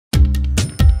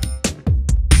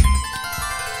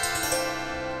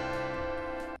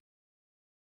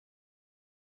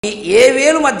ఏ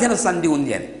వేలు మధ్యన సంధి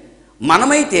ఉంది అని.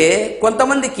 మనమైతే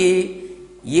కొంతమందికి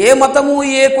ఏ మతము,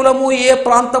 ఏ కులము, ఏ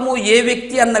ప్రాంతము, ఏ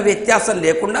వ్యక్తి అన్న వ్యత్యాసం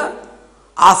లేకుండా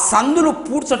ఆ సందులు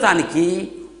పూడ్చటానికి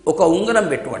ఒక ఉంగరం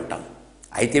పెట్టుకుంటాం.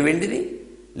 అయితే వెండిది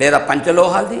లేదా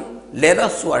పంచలోహాలది లేదా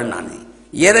సువర్ణాన్ని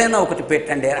ఏదైనా ఒకటి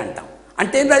పెట్టండి అని అంటాం.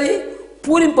 అంటే అది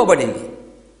పూరింపబడింది,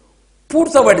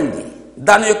 పూడ్చబడింది.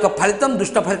 దాని యొక్క ఫలితం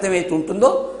దుష్ట ఫలితం అయితే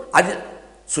ఉంటుందో అది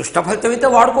సుష్ట ఫలితం అయితే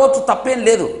వాడుకోవచ్చు, తప్పేం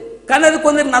లేదు. కానీ అది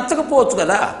కొందరికి నచ్చకపోవచ్చు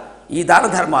కదా. ఈ దాన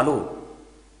ధర్మాలు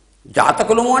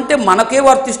జాతకులము అంటే మనకే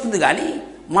వర్తిస్తుంది, కానీ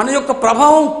మన యొక్క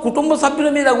ప్రభావం కుటుంబ సభ్యుల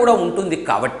మీద కూడా ఉంటుంది.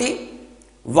 కాబట్టి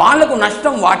వాళ్లకు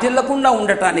నష్టం వాటిల్లకుండా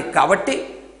ఉండటానికి కాబట్టి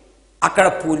అక్కడ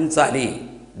పూరించాలి.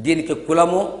 దీనికి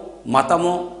కులమో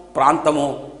మతమో ప్రాంతమో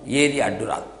ఏది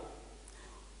అడ్డురాదు.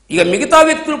 ఇక మిగతా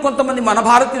వ్యక్తులు కొంతమంది మన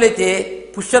భారతీయులైతే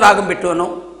పుష్యరాగం పెట్టువను,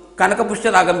 కనక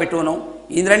పుష్యరాగం పెట్టువను,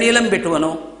 ఇంద్రనీలం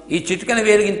పెట్టువను, ఈ చిటికన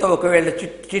వేలు ఇంత ఒకవేళ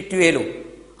చిట్టి వేలు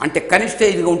అంటే కనిష్ట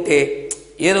ఇదిగా ఉంటే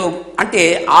ఏదో అంటే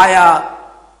ఆయా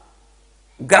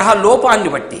గ్రహ లోపాన్ని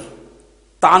బట్టి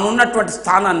తానున్నటువంటి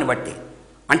స్థానాన్ని బట్టి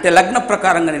అంటే లగ్న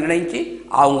ప్రకారంగా నిర్ణయించి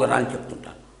ఆ ఉంగరాన్ని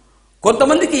చెప్తుంటాను.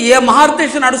 కొంతమందికి ఏ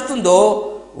మహార్దశ నడుస్తుందో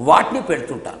వాటిని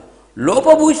పెడుతుంటాను.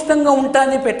 లోపభూయిష్టంగా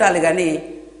ఉంటానే పెట్టాలి. కానీ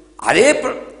అదే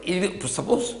ఇది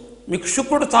సపోజ్ మీకు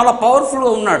శుక్రుడు చాలా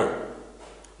పవర్ఫుల్గా ఉన్నాడు,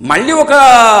 మళ్ళీ ఒక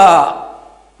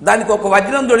దానికి ఒక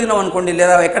వజ్రం దొరికినాం అనుకోండి,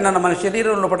 లేదా ఎక్కడన్నా మన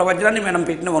శరీరంలో పట్ల వజ్రాన్ని మనం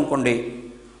పెట్టినాం అనుకోండి,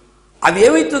 అది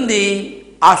ఏమవుతుంది,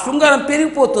 ఆ శృంగారం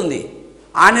పెరిగిపోతుంది,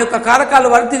 ఆయన యొక్క కారకాలు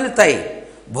వర్ధిల్లుతాయి,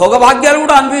 భోగభాగ్యాలు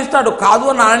కూడా అనుభవిస్తాడు, కాదు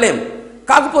అని అనలేం.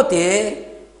 కాకపోతే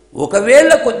ఒకవేళ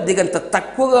కొద్దిగంత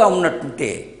తక్కువగా ఉన్నట్టుంటే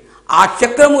ఆ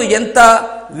చక్రము ఎంత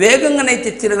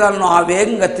వేగంగానైతే తిరగాలనో ఆ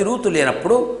వేగంగా తిరుగుతూ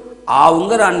లేనప్పుడు ఆ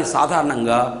ఉంగరాన్ని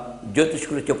సాధారణంగా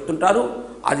జ్యోతిష్కులు చెప్తుంటారు.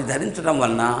 అది ధరించడం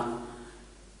వలన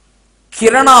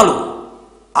కిరణాలు,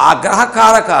 ఆ గ్రహ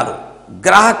కారకాలు,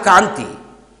 గ్రహ కాంతి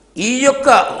ఈ యొక్క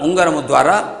ఉంగరము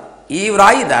ద్వారా, ఈ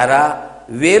వ్రాయి ద్వారా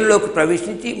వేరులోకి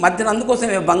ప్రవేశించి మధ్యన,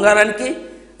 అందుకోసమే బంగారానికి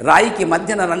రాయికి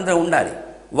మధ్యన రంధ్రం ఉండాలి,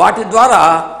 వాటి ద్వారా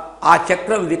ఆ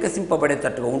చక్రం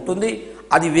వికసింపబడేటట్టుగా ఉంటుంది.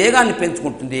 అది వేగాన్ని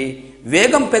పెంచుకుంటుంది.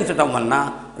 వేగం పెంచడం వలన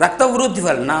రక్త వృద్ధి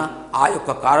వలన ఆ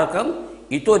యొక్క కారకం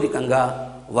ఇతోధికంగా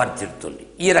వర్ధిల్లుతుంది.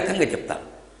 ఈ రకంగా చెప్తారు.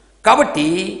 కాబట్టి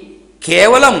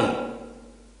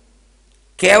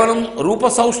కేవలం రూప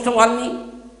సౌష్ఠవాల్ని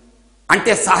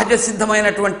అంటే సహజ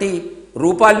సిద్ధమైనటువంటి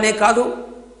రూపాలనే కాదు,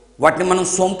 వాటిని మనం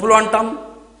సొంపులు అంటాం,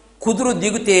 కుదురు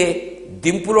దిగితే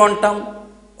దింపులు అంటాం,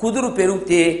 కుదురు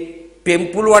పెరిగితే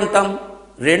పెంపులు అంటాం.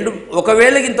 రెండు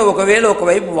ఒకవేళ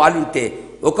ఒకవైపు వాలి ఉంటే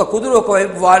ఒక కుదురు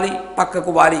ఒకవైపు వాలి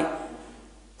పక్కకు వాలి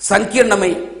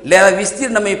సంకీర్ణమై లేదా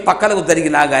విస్తీర్ణమై పక్కలకు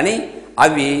జరిగినా కానీ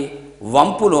అవి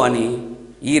వంపులు అని,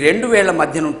 ఈ రెండు వేళ్ల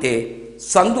మధ్యనుంటే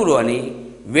సందులు అని,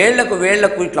 వేళ్లకు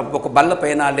ఇట్లా ఒక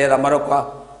బల్లపైన లేదా మరొక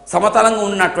సమతలంగా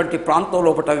ఉన్నటువంటి ప్రాంతం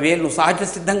లోపల వేళ్ళు సహజ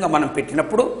సిద్ధంగా మనం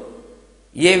పెట్టినప్పుడు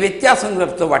ఏ వ్యత్యాసం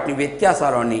చెప్తే వాటిని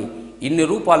వ్యత్యాసాలు అని ఇన్ని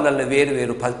రూపాలలో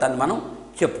వేరు ఫలితాన్ని మనం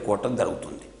చెప్పుకోవటం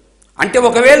జరుగుతుంది. అంటే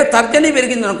ఒకవేళ తర్జని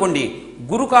పెరిగిందనుకోండి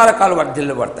గురుకారకాలు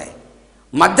వర్ధిల్లబడతాయి,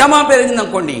 మధ్యమ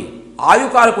పెరిగిందనుకోండి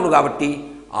ఆయుకారకుడు కాబట్టి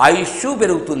ఆయుష్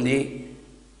పెరుగుతుంది,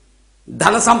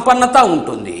 ధన సంపన్నత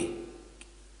ఉంటుంది.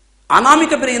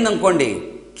 అనామిక పెరిగిందనుకోండి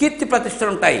కీర్తి ప్రతిష్టలు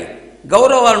ఉంటాయి,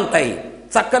 గౌరవాలు ఉంటాయి,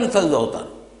 చక్కని చదువు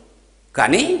అవుతారు.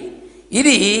 కానీ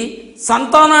ఇది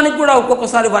సంతానానికి కూడా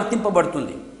ఒక్కొక్కసారి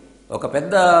వర్తింపబడుతుంది. ఒక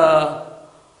పెద్ద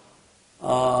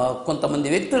కొంతమంది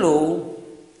వ్యక్తులు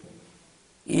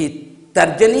ఈ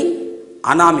తర్జని,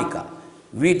 అనామిక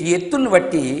వీటి ఎత్తుల్ని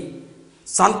బట్టి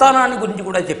సంతానాన్ని గురించి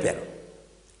కూడా చెప్పారు.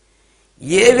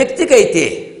 ఏ వ్యక్తికైతే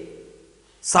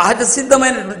సహజ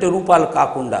సిద్ధమైనటువంటి రూపాలు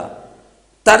కాకుండా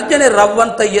తర్జని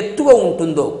రవ్వంత ఎత్తుగా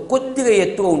ఉంటుందో, కొద్దిగా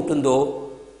ఎత్తుగా ఉంటుందో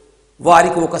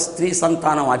వారికి ఒక స్త్రీ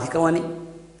సంతానం అధికమని,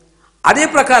 అదే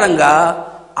ప్రకారంగా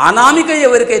అనామిక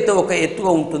ఎవరికైతే ఒక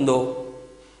ఎత్తుగా ఉంటుందో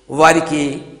వారికి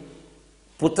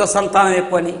పుత్ర సంతానం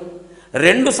ఎక్కువని,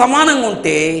 రెండు సమానంగా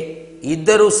ఉంటే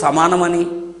ఇద్దరు సమానమని,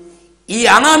 ఈ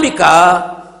అనామిక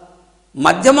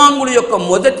మధ్యమాంగుడి యొక్క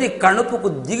మొదటి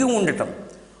కణుపుకు దిగి ఉండటం,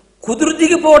 కుదురు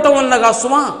దిగిపోవటం వలన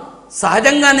సుమా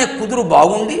సహజంగానే కుదురు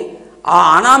బాగుండి ఆ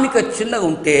అనామిక చిన్నగా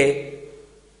ఉంటే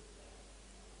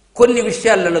కొన్ని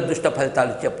విషయాలలో దుష్ట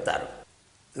ఫలితాలు చెప్తారు.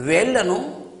 వేళ్లను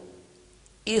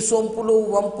ఈ సొంపులు,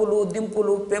 వంపులు,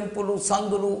 దింపులు, పెంపులు,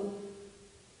 సందులు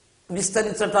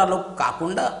విస్తరించటాలు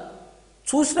కాకుండా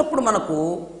చూసినప్పుడు మనకు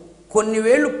కొన్ని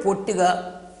వేళ్ళు పొట్టిగా,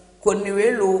 కొన్ని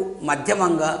వేళ్ళు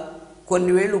మధ్యమంగా,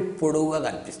 కొన్ని వేళ్ళు పొడవుగా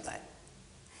కనిపిస్తాయి.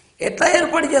 ఎట్లా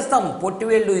ఏర్పాటు చేస్తాం పొట్టి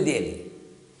వేళ్ళు ఇది అని?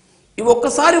 ఇవి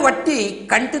ఒక్కసారి వట్టి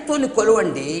కంటితోని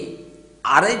కొలవండి,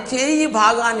 అరచేయి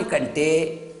భాగానికంటే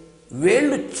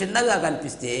వేళ్ళు చిన్నగా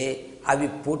కనిపిస్తే అవి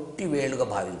పొట్టి వేళ్ళుగా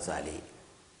భావించాలి.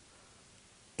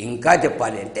 ఇంకా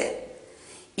చెప్పాలి అంటే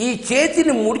ఈ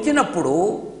చేతిని ముడిచినప్పుడు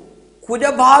కుజ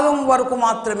భాగం వరకు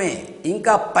మాత్రమే,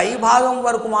 ఇంకా పై భాగం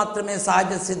వరకు మాత్రమే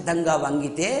సహజ సిద్ధంగా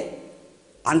వంగితే,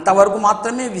 అంతవరకు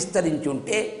మాత్రమే విస్తరించి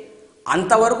ఉంటే,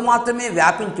 అంతవరకు మాత్రమే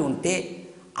వ్యాపించి ఉంటే,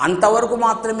 అంతవరకు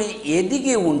మాత్రమే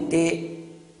ఎదిగి ఉంటే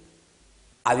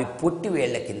అవి పొట్టి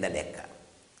వేళ్ల కింద లెక్క.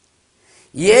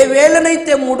 ఏ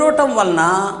వేళ్ళనైతే ముడవటం వలన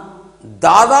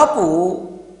దాదాపు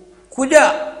కుజ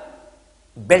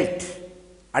బెల్ట్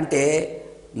అంటే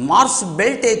మార్స్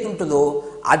బెల్ట్ ఏతుంటుందో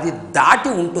అది దాటి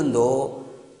ఉంటుందో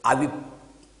అవి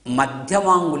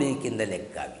మధ్యమాంగుళి కింద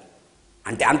లెక్క. అవి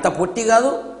అంటే అంత పొట్టి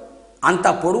కాదు, అంత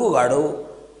పొడుగు కాదు,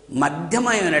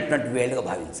 మధ్యమైనటువంటి వేళ్ళుగా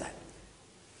భావించాలి.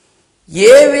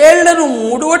 ఏ వేళ్లను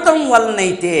ముడవటం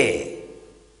వలనైతే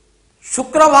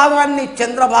శుక్రభాగాన్ని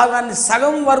చంద్రభాగాన్ని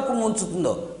సగం వరకు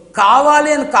ముంచుతుందో, కావాలి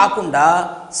అని కాకుండా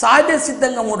సహజ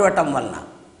సిద్ధంగా ముడవటం వలన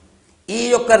ఈ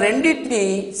యొక్క రెండింటిని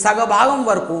సగభాగం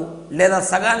వరకు లేదా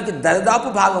సగానికి దరిదాపు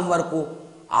భాగం వరకు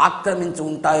ఆక్రమించి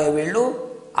ఉంటాయో వేళ్ళు,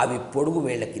 అవి పొడుగు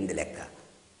వేళ్ల కింది లెక్క.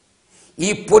 ఈ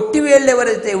పొట్టి వేళ్ళు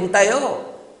ఎవరైతే ఉంటాయో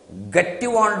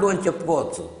గట్టివాళ్ళు అని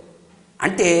చెప్పుకోవచ్చు.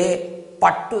 అంటే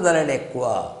పట్టుదలలు ఎక్కువ,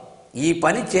 ఈ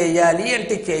పని చేయాలి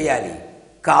అంటే చేయాలి,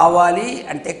 కావాలి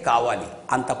అంటే కావాలి,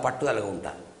 అంత పట్టుదలగా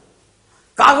ఉంటారు.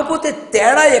 కాకపోతే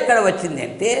తేడా ఎక్కడ వచ్చింది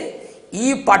అంటే ఈ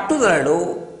పట్టుదలలు,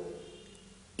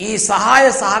 ఈ సహాయ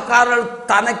సహకారాలు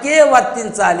తనకే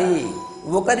వర్తించాలి,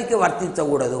 ఒకరికి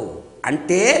వర్తించకూడదు.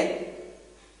 అంటే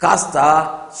కాస్త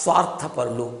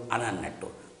స్వార్థపరులు అని అన్నట్టు.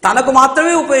 తనకు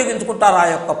మాత్రమే ఉపయోగించుకుంటారు ఆ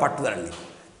యొక్క పట్టుదలని,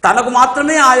 తనకు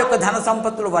మాత్రమే ఆ యొక్క ధన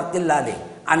సంపత్తులు వర్తిల్లాలి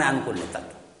అని అనుకునే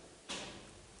తత్వం.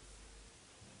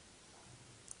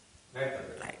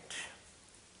 రైట్.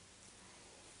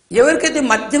 ఎవరికైతే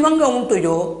మధ్యమంగా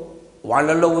ఉంటుందో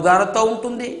వాళ్ళల్లో ఉదారత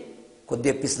ఉంటుంది,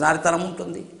 కొద్దిగా పిసినారితనం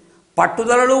ఉంటుంది,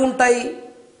 పట్టుదలలు ఉంటాయి,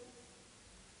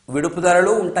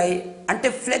 విడుపుదలలు ఉంటాయి. అంటే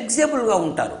ఫ్లెక్సిబుల్గా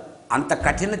ఉంటారు. అంత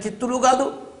కఠిన చిత్తులు కాదు,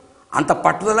 అంత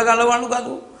పట్టుదల గలవాళ్ళు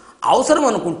కాదు. అవసరం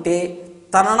అనుకుంటే,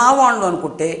 తననా వాళ్ళు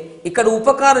అనుకుంటే, ఇక్కడ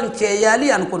ఉపకారం చేయాలి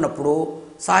అనుకున్నప్పుడు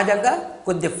సహజంగా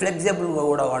కొద్దిగా ఫ్లెక్సిబుల్గా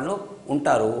కూడా వాళ్ళు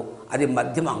ఉంటారు. అది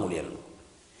మధ్యమ అంగుళీలు.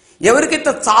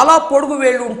 ఎవరికైతే చాలా పొడుగు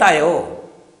వేళ్ళు ఉంటాయో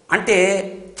అంటే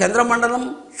చంద్రమండలం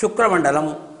శుక్రమండలం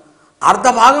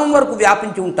అర్ధభాగం వరకు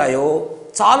వ్యాపించి ఉంటాయో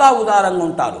చాలా ఉదారంగా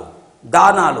ఉంటారు.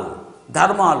 దానాలు,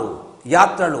 ధర్మాలు,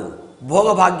 యాత్రలు,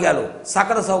 భోగభాగ్యాలు,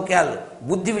 సకల సౌఖ్యాలు,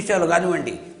 బుద్ధి విషయాలు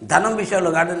కానివ్వండి, ధనం విషయాలు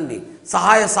కానివ్వండి,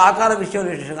 సహాయ సహకార విషయం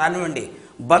కానివ్వండి,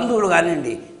 బంధువులు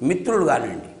కానివ్వండి, మిత్రులు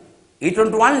కానివ్వండి,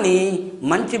 ఇటువంటి వాళ్ళని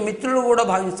మంచి మిత్రులు కూడా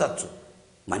భావించవచ్చు.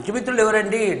 మంచి మిత్రులు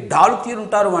ఎవరండి? డాలు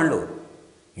తీరుంటారు వాళ్ళు.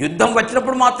 యుద్ధం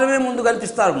వచ్చినప్పుడు మాత్రమే ముందు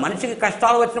కనిపిస్తారు, మనిషికి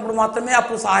కష్టాలు వచ్చినప్పుడు మాత్రమే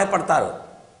అప్పుడు సహాయపడతారు,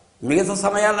 మిగతా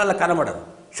సమయాలలో కనబడరు.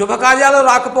 శుభకార్యాలు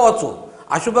రాకపోవచ్చు,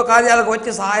 అశుభ కార్యాలకు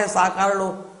వచ్చి సహాయ సహకారాలు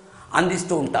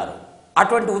అందిస్తూ ఉంటారు.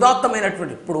 అటువంటి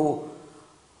ఉదాత్తమైనటువంటి ఇప్పుడు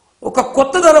ఒక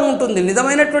కొత్త ధరం ఉంటుంది.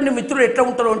 నిజమైనటువంటి మిత్రుడు ఎట్లా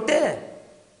ఉంటారు అంటే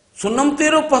సున్నం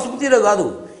తీరు పసుపు తీరు కాదు,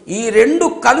 ఈ రెండు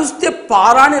కలిస్తే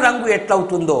పారాని రంగు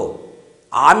ఎట్లవుతుందో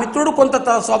ఆ మిత్రుడు కొంత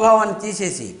తన స్వభావాన్ని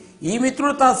తీసేసి ఈ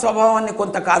మిత్రుడు తన స్వభావాన్ని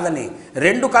కొంత కాదని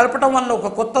రెండు కలపటం వల్ల ఒక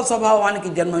కొత్త స్వభావానికి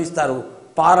జన్మయిస్తారు.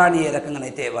 పారాని ఏ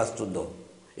రకంగానైతే వస్తుందో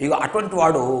ఇక అటువంటి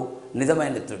వాడు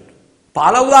నిజమైన మిత్రుడు.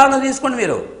 పాల ఉదాహరణ తీసుకోండి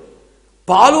మీరు.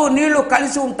 పాలు నీళ్లు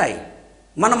కలిసి ఉంటాయి,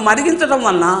 మనం మరిగించడం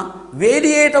వలన వేడి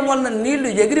చేయటం వలన నీళ్లు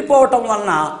ఎగిరిపోవటం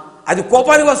వలన అది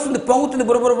కోపానికి వస్తుంది, పొంగుతుంది,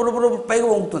 బురబుర బురబుర పైగా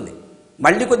పొంగుతుంది.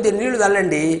 మళ్ళీ కొద్దిగా నీళ్లు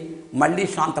చల్లండి, మళ్ళీ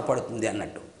శాంతపడుతుంది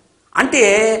అన్నట్టు. అంటే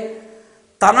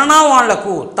తననా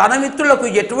వాళ్లకు తన మిత్రులకు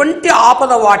ఎటువంటి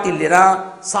ఆపద వాటిల్లినా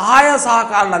సహాయ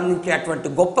సహకారాలు అందించేటువంటి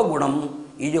గొప్ప గుణం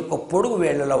ఈ యొక్క పొడుగు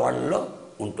వేళ్ల వాళ్ళలో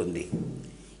ఉంటుంది.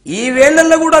 ఈ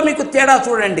వేళ్లలో కూడా మీకు తేడా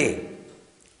చూడండి.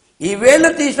 ఈ వేళ్ళు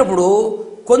తీసినప్పుడు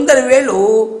కొందరి వేళ్ళు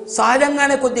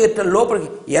సహజంగానే కొద్దిగా లోపలికి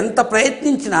ఎంత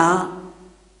ప్రయత్నించినా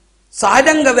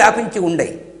సహజంగా వ్యాపించి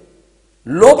ఉండయి,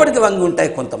 లోపలికి వంగి ఉంటాయి.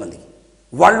 కొంతమంది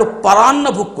వాళ్ళు పరాన్న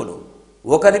భుక్కులు,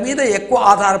 ఒకరి మీద ఎక్కువ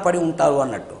ఆధారపడి ఉంటారు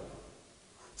అన్నట్టు.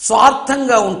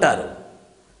 స్వార్థంగా ఉంటారు,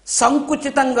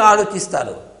 సంకుచితంగా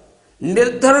ఆలోచిస్తారు,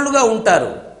 నిర్ధరులుగా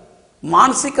ఉంటారు,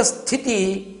 మానసిక స్థితి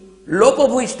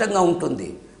లోపభూయిష్టంగా ఉంటుంది.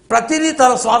 ప్రతిదీ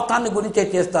తన స్వార్థాన్ని గురించే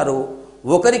చేస్తారు.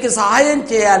 ఒకరికి సహాయం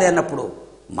చేయాలి అన్నప్పుడు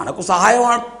మనకు సహాయం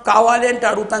కావాలి అంటే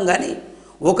అడుగుతాం, కానీ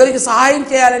ఒకరికి సహాయం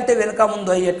చేయాలంటే వెనుక ముందు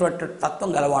అయ్యేటువంటి తత్వం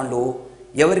గలవాళ్ళు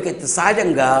ఎవరికైతే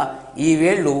సహజంగా ఈ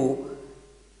వేళ్ళు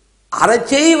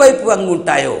అరచేయి వైపు వంగి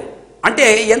ఉంటాయో, అంటే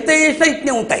ఎంత చేసినా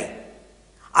ఇట్నే ఉంటాయి.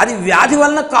 అది వ్యాధి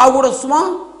వలన కాకూడదు సుమా,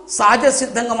 సహజ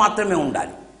సిద్ధంగా మాత్రమే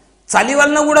ఉండాలి. చలి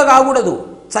వలన కూడా కాకూడదు.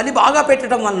 చలి బాగా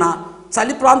పెట్టడం వలన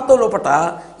చలి ప్రాంతం లోపల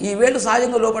ఈ వేళ్ళు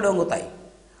సహజంగా లోపల వంగుతాయి.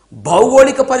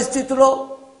 భౌగోళిక పరిస్థితుల్లో,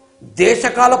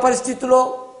 దేశకాల పరిస్థితుల్లో,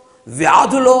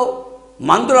 వ్యాధులో,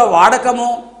 మందుల వాడకము,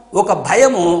 ఒక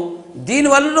భయము,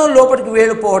 దీనివల్ల లోపలికి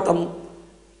వెళ్ళిపోవటం.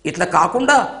 ఇట్లా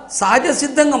కాకుండా సహజ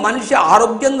సిద్ధంగా మనిషి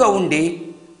ఆరోగ్యంగా ఉండి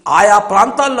ఆయా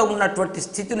ప్రాంతాల్లో ఉన్నటువంటి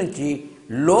స్థితి నుంచి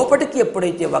లోపలికి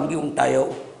ఎప్పుడైతే వంగి ఉంటాయో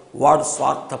వాడు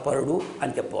స్వార్థపరుడు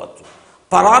అని చెప్పవచ్చు.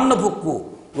 పరాన్న భుక్కు,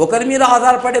 ఒకరి మీద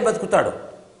ఆధారపడే బతుకుతాడు.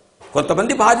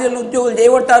 కొంతమంది భార్యలను ఉద్యోగులు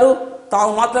చేయబట్టారు,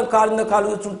 తాము మాత్రం కాలు మీద కాలు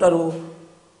కూర్చుంటారు.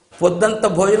 పొద్దంతా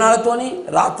భోజనాలతోని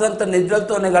రాత్రంతా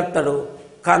నిద్రలతోనే గడతాడు.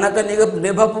 కనక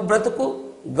నిభపు బ్రతుకు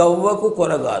గవ్వకు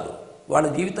కొరగాదు. వాళ్ళ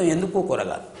జీవితం ఎందుకు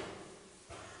కొరగాదు.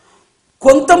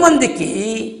 కొంతమందికి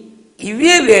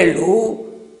ఇవే వేళ్ళు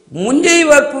ముంజయి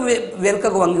వైపు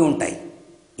వెనుకకు వంగి ఉంటాయి.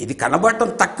 ఇది కనబడటం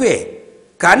తక్కువే,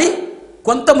 కానీ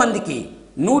కొంతమందికి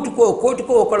నూటికో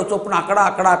కోటికో ఒకడు చొప్పున అక్కడ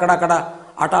అక్కడ అక్కడ అక్కడ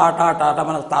అట అట అట అట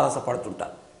మనకు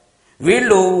తారసపడుతుంటారు.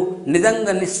 వీళ్ళు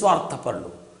నిజంగా నిస్వార్థపరులు.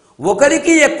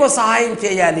 ఒకరికి ఎక్కువ సహాయం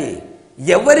చేయాలి,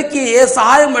 ఎవరికి ఏ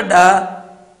సహాయం పడ్డా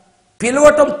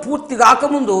పిలవటం పూర్తి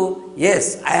కాకముందు ఎస్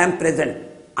ఐఆమ్ ప్రెజెంట్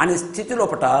అనే స్థితి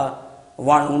లోపట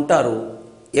వాళ్ళు ఉంటారు.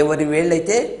 ఎవరి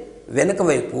వేళ్ళైతే వెనుక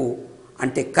వైపు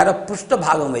అంటే కరపృష్ఠ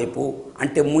భాగం వైపు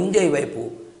అంటే ముంజై వైపు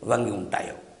వంగి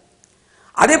ఉంటాయో.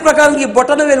 అదే ప్రకారం ఈ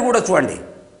బొటన వేలు కూడా చూడండి.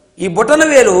 ఈ బొటన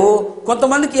వేలు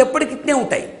కొంతమందికి ఎప్పటికిట్నే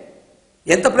ఉంటాయి,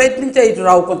 ఎంత ప్రయత్నించే ఇటు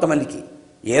రావు. కొంతమందికి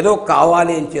ఏదో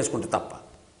కావాలి అని చేసుకుంటే తప్ప.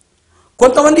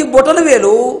 కొంతమంది బొటన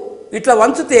వేలు ఇట్లా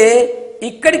వంచితే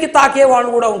ఇక్కడికి తాకే వాళ్ళు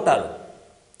కూడా ఉంటారు.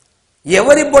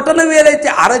 ఎవరి బొటన వేలైతే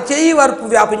అరచేయి వరకు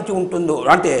వ్యాపించి ఉంటుందో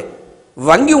అంటే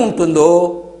వంగి ఉంటుందో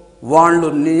వాళ్ళు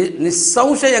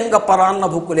నిస్సంశయంగా పరాన్న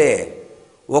భుక్కులే.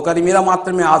 ఒకరి మీద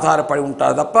మాత్రమే ఆధారపడి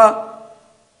ఉంటారు తప్ప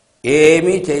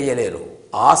ఏమీ చేయలేరు.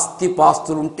 ఆస్తి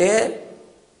పాస్తులుంటే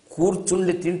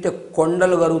కూర్చుండి తింటే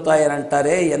కొండలు కరుగుతాయని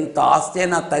అంటారే, ఎంత ఆస్తి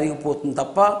అయినా తరిగిపోతుంది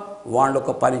తప్ప వాళ్ళు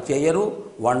ఒక పని చేయరు.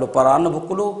 వాళ్ళు పరాన్న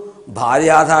భుక్కులు,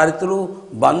 భార్య ఆధారితులు,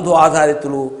 బంధు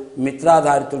ఆధారితులు,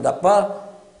 మిత్రాధారితులు తప్ప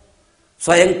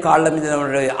స్వయం కాళ్ళ మీద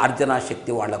అర్జనా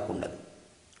శక్తి వాళ్ళకు ఉండదు.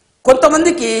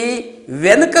 కొంతమందికి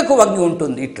వెనుకకు వంగి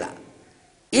ఉంటుంది ఇట్లా.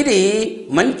 ఇది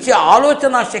మంచి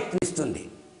ఆలోచన శక్తిని ఇస్తుంది,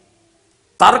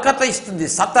 తర్కత ఇస్తుంది.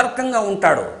 సతర్కంగా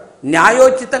ఉంటాడు,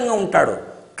 న్యాయోచితంగా ఉంటాడు,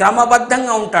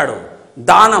 క్రమబద్ధంగా ఉంటాడు.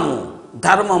 దానము,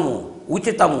 ధర్మము,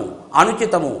 ఉచితము,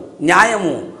 అనుచితము,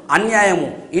 న్యాయము, అన్యాయము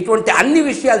ఇటువంటి అన్ని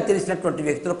విషయాలు తెలిసినటువంటి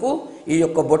వ్యక్తులకు ఈ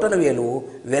యొక్క బొటన వేలు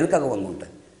వెనుకకు వంగి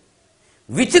ఉంటుంది.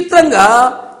 విచిత్రంగా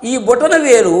ఈ బొటన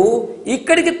వేలు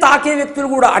ఇక్కడికి తాకే వ్యక్తులు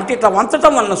కూడా అంటే ఇట్లా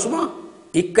వంచటం వలన సుమా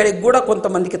ఇక్కడికి కూడా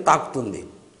కొంతమందికి తాకుతుంది.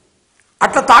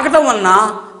 అట్లా తాకటం వలన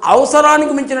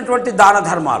అవసరానికి మించినటువంటి దాన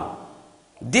ధర్మాలు,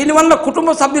 దీనివల్ల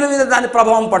కుటుంబ సభ్యుల మీద దాని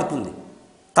ప్రభావం పడుతుంది.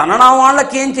 తన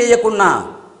వాళ్ళకేం చేయకున్నా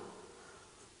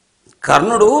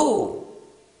కర్ణుడు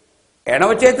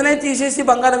ఎడమ చేతనే తీసేసి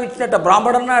బంగారం ఇచ్చినట్ట.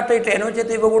 బ్రాహ్మణున్న అట్ట ఇట్లా ఎడమ చేత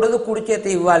ఇవ్వకూడదు, కుడి చేత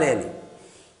ఇవ్వాలి అని.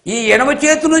 ఈ ఎడమ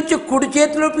చేతి నుంచి కుడి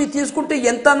చేతిలోకి తీసుకుంటే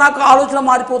ఎంత నాకు ఆలోచన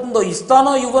మారిపోతుందో,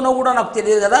 ఇస్తానో ఇవ్వనో కూడా నాకు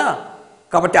తెలియదు కదా,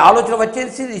 కాబట్టి ఆలోచన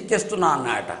వచ్చేసి ఇచ్చేస్తున్నా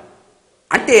అన్నమాట.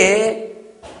 అంటే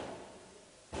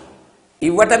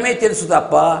ఇవ్వటమే తెలుసు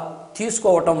తప్ప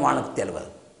తీసుకోవటం మనకు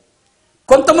తెలియదు.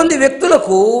 కొంతమంది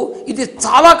వ్యక్తులకు ఇది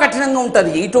చాలా కఠినంగా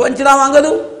ఉంటుంది. ఇటు వంచినా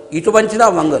వంగదు, ఇటు వంచినా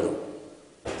వంగదు.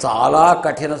 చాలా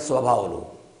కఠిన స్వభావాలు,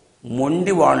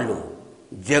 మొండి వాళ్ళు,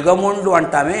 జగమొండ్లు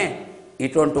అంటామే,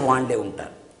 ఇటువంటి వాళ్ళే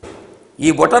ఉంటారు. ఈ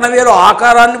బొటన వేలు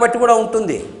ఆకారాన్ని బట్టి కూడా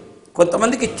ఉంటుంది.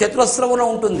 కొంతమందికి చతురస్రమున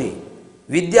ఉంటుంది.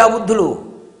 విద్యాబుద్ధులు,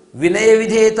 వినయ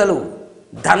విధేయతలు,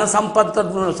 ధన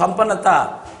సంపన్నత,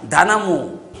 ధనము,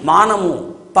 మానము,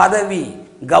 పదవి,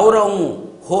 గౌరవము,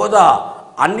 హోదా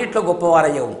అన్నిట్లో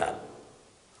గొప్పవారయ్యే ఉంటారు.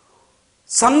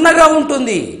 సన్నగా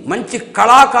ఉంటుంది, మంచి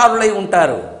కళాకారులై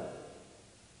ఉంటారు.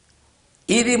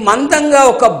 ఇది మందంగా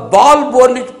ఒక బాల్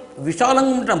బోర్ని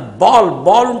విశాలంగా ఉంటుంది.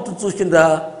 బాల్ ఉంటుంది చూసిందా,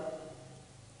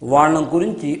 వాళ్ళ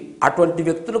గురించి అటువంటి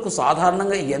వ్యక్తులకు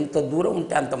సాధారణంగా ఎంత దూరం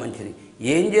ఉంటే అంత మంచిది.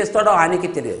 ఏం చేస్తాడో ఆయనకి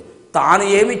తెలియదు, తాను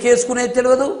ఏమి చేసుకునేది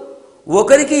తెలియదు,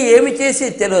 ఒకరికి ఏమి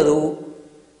చేసేది తెలియదు.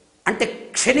 అంటే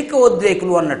క్షణిక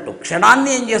ఉద్రేకులు అన్నట్టు, క్షణాన్ని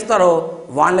ఏం చేస్తారో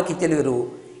వాళ్ళకి తెలియదు.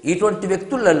 ఇటువంటి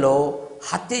వ్యక్తులలో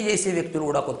హత్య చేసే వ్యక్తులు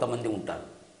కూడా కొంతమంది ఉంటారు.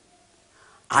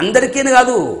 అందరికీ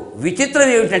కాదు. విచిత్రం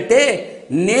ఏమిటంటే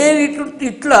నేను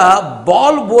ఇట్లా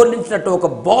బాల్ బోర్లించినట్టు ఒక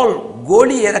బాల్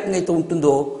గోళీ ఏ రకంగా అయితే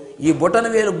ఉంటుందో ఈ బొటన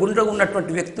వేలు గుండ్రగా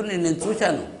ఉన్నటువంటి వ్యక్తుల్ని నేను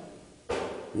చూశాను.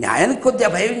 న్యాయానికి కొద్దిగా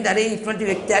భయం, అరే ఇటువంటి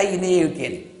వ్యక్తి ఈయన ఏమిటి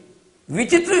అని.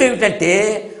 విచిత్రం ఏమిటంటే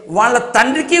వాళ్ళ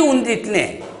తండ్రికి ఉంది ఇట్లనే,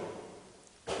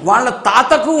 వాళ్ళ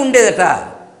తాతకు ఉండేదట.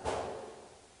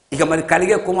 ఇక మరి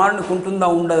కలిగే కుమారునికి ఉంటుందా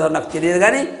ఉండదో నాకు తెలియదు,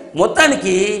 కానీ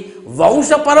మొత్తానికి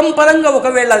వంశపరంపరంగా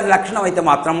ఒకవేళ అది లక్షణం అయితే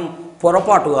మాత్రం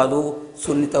పొరపాటు కాదు,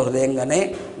 సున్నిత హృదయంగానే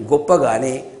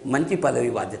గొప్పగానే మంచి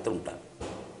పదవి బాధ్యత ఉంటారు.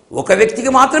 ఒక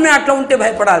వ్యక్తికి మాత్రమే అట్లా ఉంటే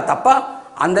భయపడాలి తప్ప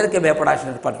అందరికీ భయపడాల్సిన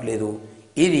పని లేదు.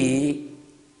 ఇది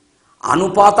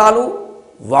అనుపాతాలు,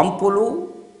 వంపులు,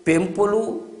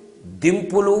 పెంపులు,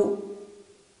 దింపులు,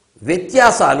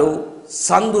 వ్యత్యాసాలు,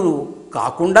 సందులు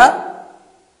కాకుండా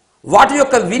వాటి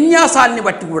యొక్క విన్యాసాన్ని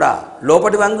బట్టి కూడా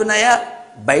లోపటి వంగి ఉన్నాయా,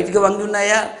 బయటికి వంగి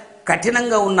ఉన్నాయా,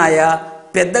 కఠినంగా ఉన్నాయా,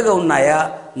 పెద్దగా ఉన్నాయా,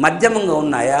 మధ్యమంగా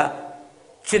ఉన్నాయా,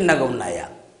 చిన్నగా ఉన్నాయా,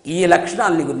 ఈ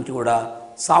లక్షణాలని గురించి కూడా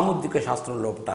సాముద్రిక శాస్త్రం లోపల